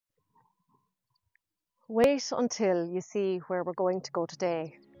Wait until you see where we're going to go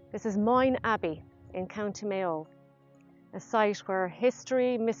today. This is Moyne Abbey in County Mayo, a site where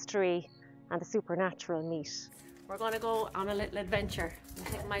history, mystery and the supernatural meet. We're going to go on a little adventure. I'm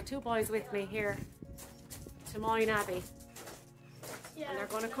taking my two boys with me here to Moyne Abbey. And they're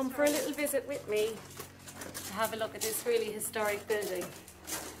going to come for a little visit with me to have a look at this really historic building.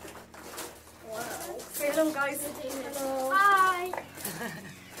 Wow. Say hello, guys. Hello. Hi.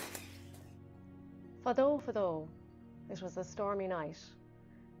 Fado, it was a stormy night.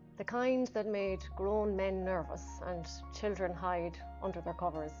 The kind that made grown men nervous and children hide under their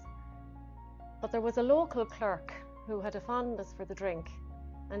covers. But there was a local clerk who had a fondness for the drink,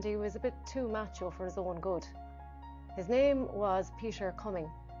 and he was a bit too macho for his own good. His name was Peter Cumming,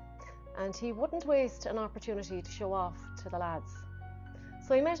 and he wouldn't waste an opportunity to show off to the lads.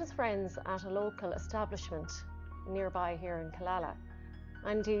 So he met his friends at a local establishment nearby here in Killala,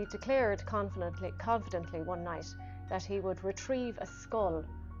 and he declared confidently one night that he would retrieve a skull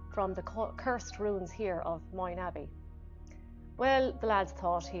from the cursed ruins here of Moyne Abbey. Well, the lads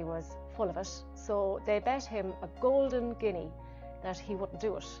thought he was full of it, so they bet him a golden guinea that he wouldn't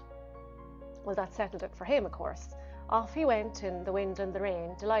do it. Well, that settled it for him, of course. Off he went in the wind and the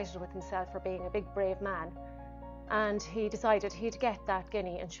rain, delighted with himself for being a big brave man, and he decided he'd get that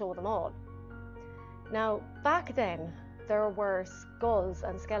guinea and show them all. Now, back then, there were skulls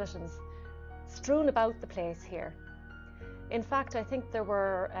and skeletons strewn about the place here. In fact, I think there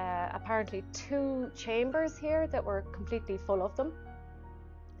were apparently 2 chambers here that were completely full of them.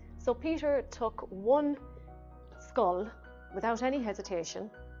 So Peter took one skull without any hesitation,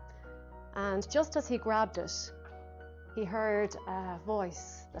 and just as he grabbed it, he heard a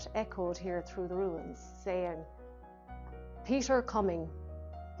voice that echoed here through the ruins saying, "Peter Cumming,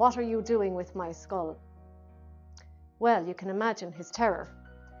 what are you doing with my skull?" Well, you can imagine his terror.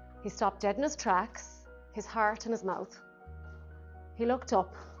 He stopped dead in his tracks, his heart in his mouth. He looked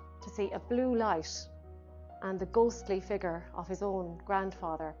up to see a blue light and the ghostly figure of his own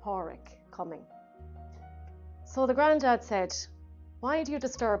grandfather, Peter Cumming. So the granddad said, "Why do you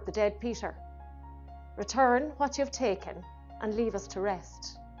disturb the dead Peter? Return what you've taken and leave us to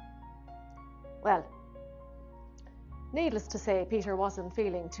rest." Well, needless to say, Peter wasn't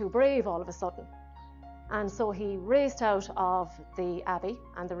feeling too brave all of a sudden. And so he raced out of the abbey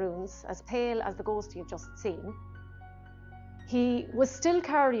and the ruins, as pale as the ghost you've just seen. He was still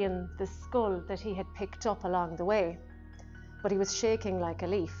carrying the skull that he had picked up along the way, but he was shaking like a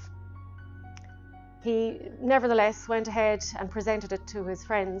leaf. He nevertheless went ahead and presented it to his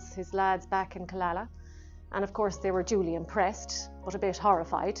friends, his lads back in Killala, and of course they were duly impressed, but a bit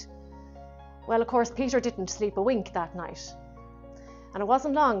horrified. Well, of course, Peter didn't sleep a wink that night. And it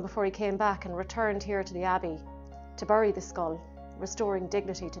wasn't long before he came back and returned here to the abbey to bury the skull, restoring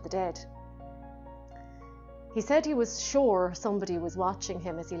dignity to the dead. He said he was sure somebody was watching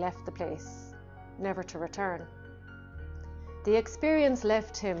him as he left the place, never to return. The experience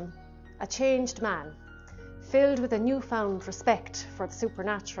left him a changed man, filled with a newfound respect for the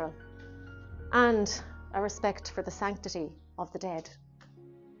supernatural and a respect for the sanctity of the dead.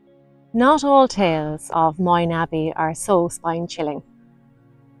 Not all tales of Moyne Abbey are so spine-chilling.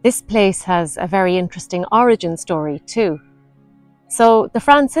 This place has a very interesting origin story too. So the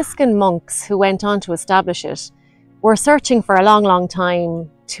Franciscan monks who went on to establish it were searching for a long time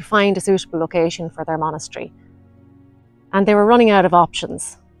to find a suitable location for their monastery. And they were running out of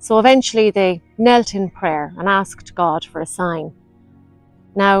options. So eventually they knelt in prayer and asked God for a sign.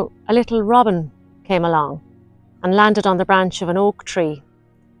 Now, a little robin came along and landed on the branch of an oak tree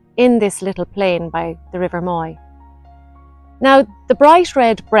in this little plain by the River Moy. Now, the bright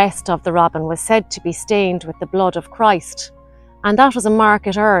red breast of the robin was said to be stained with the blood of Christ, and that was a mark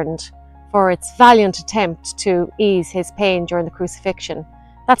it earned for its valiant attempt to ease his pain during the crucifixion.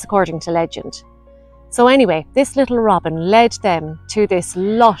 That's according to legend. So anyway, this little robin led them to this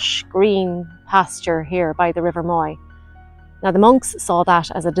lush green pasture here by the River Moy. Now, the monks saw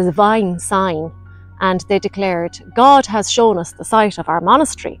that as a divine sign, and they declared, "God has shown us the site of our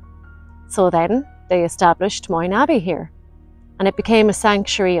monastery." So then they established Moyne Abbey here, and it became a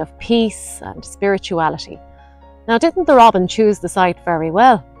sanctuary of peace and spirituality. Now, didn't the robin choose the site very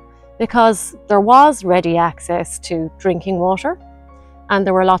well? Because there was ready access to drinking water, and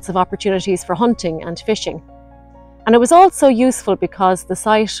there were lots of opportunities for hunting and fishing. And it was also useful because the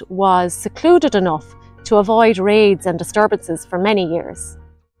site was secluded enough to avoid raids and disturbances for many years.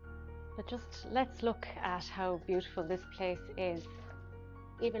 But just let's look at how beautiful this place is,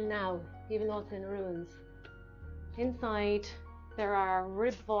 even now, even though it's in ruins. Inside, there are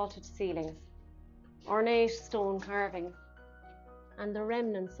rib-vaulted ceilings, ornate stone carvings, and the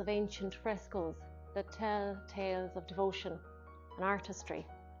remnants of ancient frescoes that tell tales of devotion and artistry.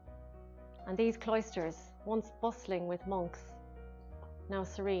 And these cloisters, once bustling with monks, now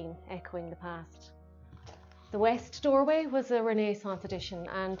serene, echoing the past. The west doorway was a Renaissance addition,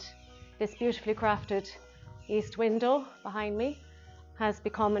 and this beautifully crafted east window behind me has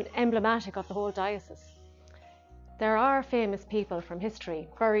become emblematic of the whole diocese. There are famous people from history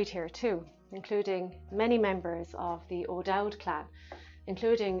buried here too, including many members of the O'Dowd clan,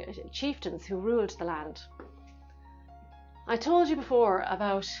 including chieftains who ruled the land. I told you before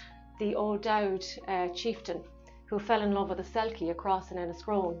about the O'Dowd chieftain who fell in love with a selkie across in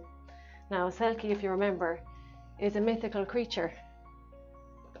Enniscrone. Now, a selkie, if you remember, is a mythical creature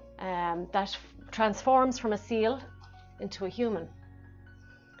that transforms from a seal into a human.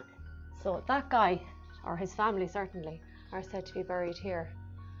 So that guy, or his family certainly, are said to be buried here.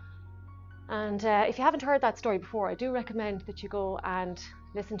 And if you haven't heard that story before, I do recommend that you go and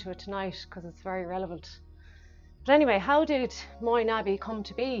listen to it tonight, because it's very relevant. But anyway, how did Moyne Abbey come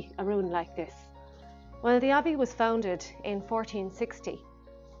to be a ruin like this? Well, the abbey was founded in 1460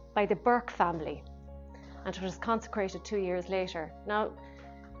 by the Burke family, and it was consecrated 2 years later. Now,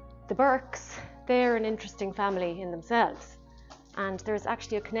 the Burkes, they're an interesting family in themselves, and there's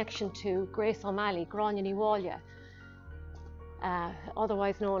actually a connection to Grace O'Malley, Gráinne ní Mháille,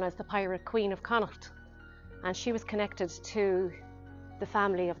 otherwise known as the Pirate Queen of Connacht, and she was connected to the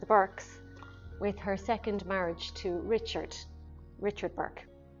family of the Burkes with her second marriage to Richard Burke.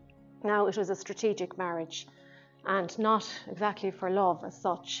 Now, it was a strategic marriage and not exactly for love as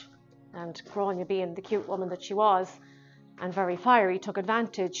such, and Gráinne, being the cute woman that she was and very fiery, took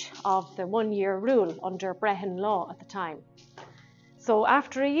advantage of the 1-year rule under Brehon law at the time. So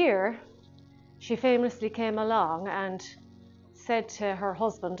after a year, she famously came along and said to her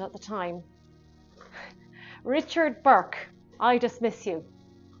husband at the time, "Richard Burke, I dismiss you."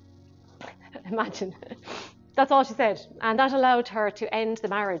 Imagine. That's all she said. And that allowed her to end the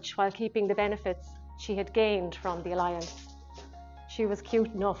marriage while keeping the benefits she had gained from the alliance. She was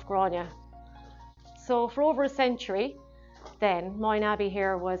cute enough, Gráinne. So for over a century, then, Moyne Abbey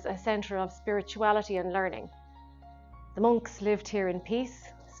here was a centre of spirituality and learning. The monks lived here in peace,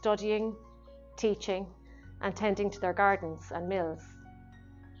 studying, teaching, and tending to their gardens and mills.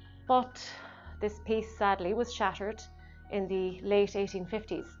 But this peace, sadly, was shattered in the late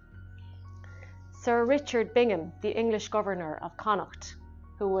 1850s. Sir Richard Bingham, the English governor of Connacht,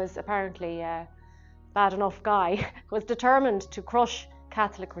 who was apparently a bad enough guy, was determined to crush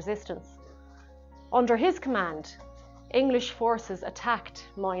Catholic resistance. Under his command, English forces attacked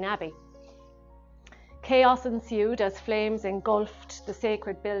Moyne Abbey. Chaos ensued as flames engulfed the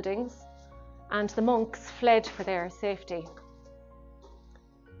sacred buildings, and the monks fled for their safety.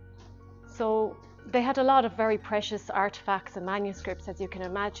 So they had a lot of very precious artifacts and manuscripts, as you can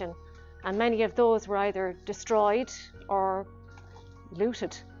imagine, and many of those were either destroyed or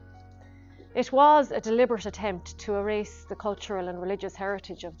looted. It was a deliberate attempt to erase the cultural and religious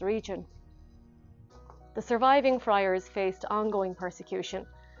heritage of the region. The surviving friars faced ongoing persecution.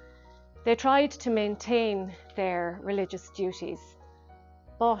 They tried to maintain their religious duties,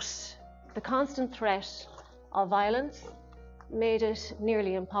 but the constant threat of violence made it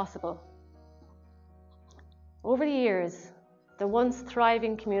nearly impossible. Over the years, the once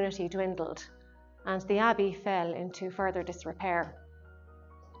thriving community dwindled, and the abbey fell into further disrepair.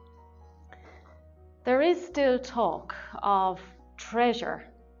 There is still talk of treasure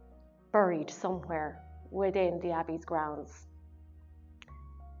buried somewhere within the abbey's grounds.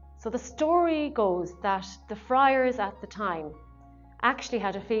 So the story goes that the friars at the time actually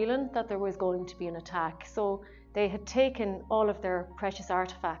had a feeling that there was going to be an attack, so they had taken all of their precious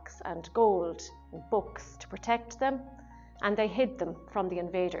artifacts and gold and books to protect them, and they hid them from the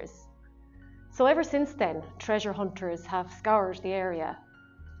invaders. So ever since then, treasure hunters have scoured the area,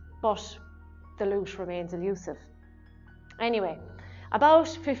 but the loot remains elusive. Anyway, about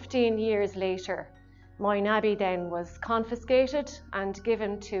 15 years later, Moyne Abbey then was confiscated and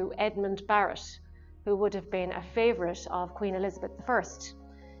given to Edmund Barrett, who would have been a favourite of Queen Elizabeth I.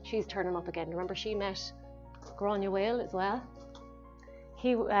 She's turning up again. Remember, she met Gráinne Mháille as well.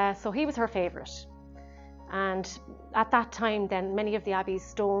 So he was her favourite. And at that time then, many of the abbey's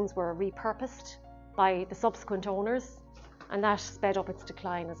stones were repurposed by the subsequent owners, and that sped up its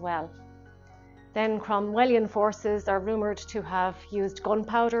decline as well. Then Cromwellian forces are rumoured to have used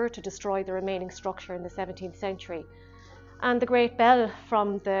gunpowder to destroy the remaining structure in the 17th century. And the great bell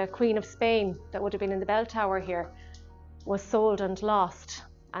from the Queen of Spain that would have been in the bell tower here was sold and lost,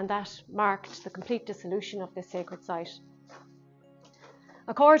 and that marked the complete dissolution of this sacred site.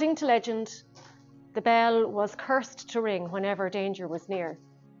 According to legend, the bell was cursed to ring whenever danger was near.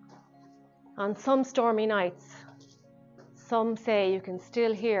 On some stormy nights, some say you can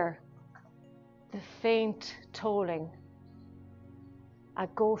still hear the faint tolling, a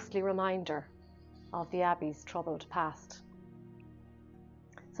ghostly reminder of the Abbey's troubled past.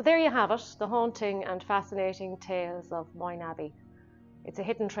 So there you have it, the haunting and fascinating tales of Moyne Abbey. It's a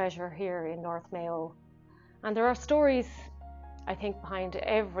hidden treasure here in North Mayo. And there are stories, I think, behind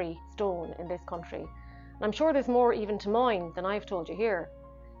every stone in this country. And I'm sure there's more even to Moyne than I've told you here.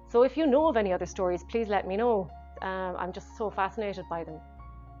 So if you know of any other stories, please let me know. I'm just so fascinated by them.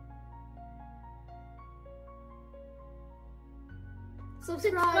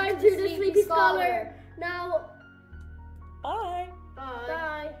 Subscribe to the Sleepy Scholar. Now, Bye.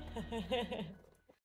 bye.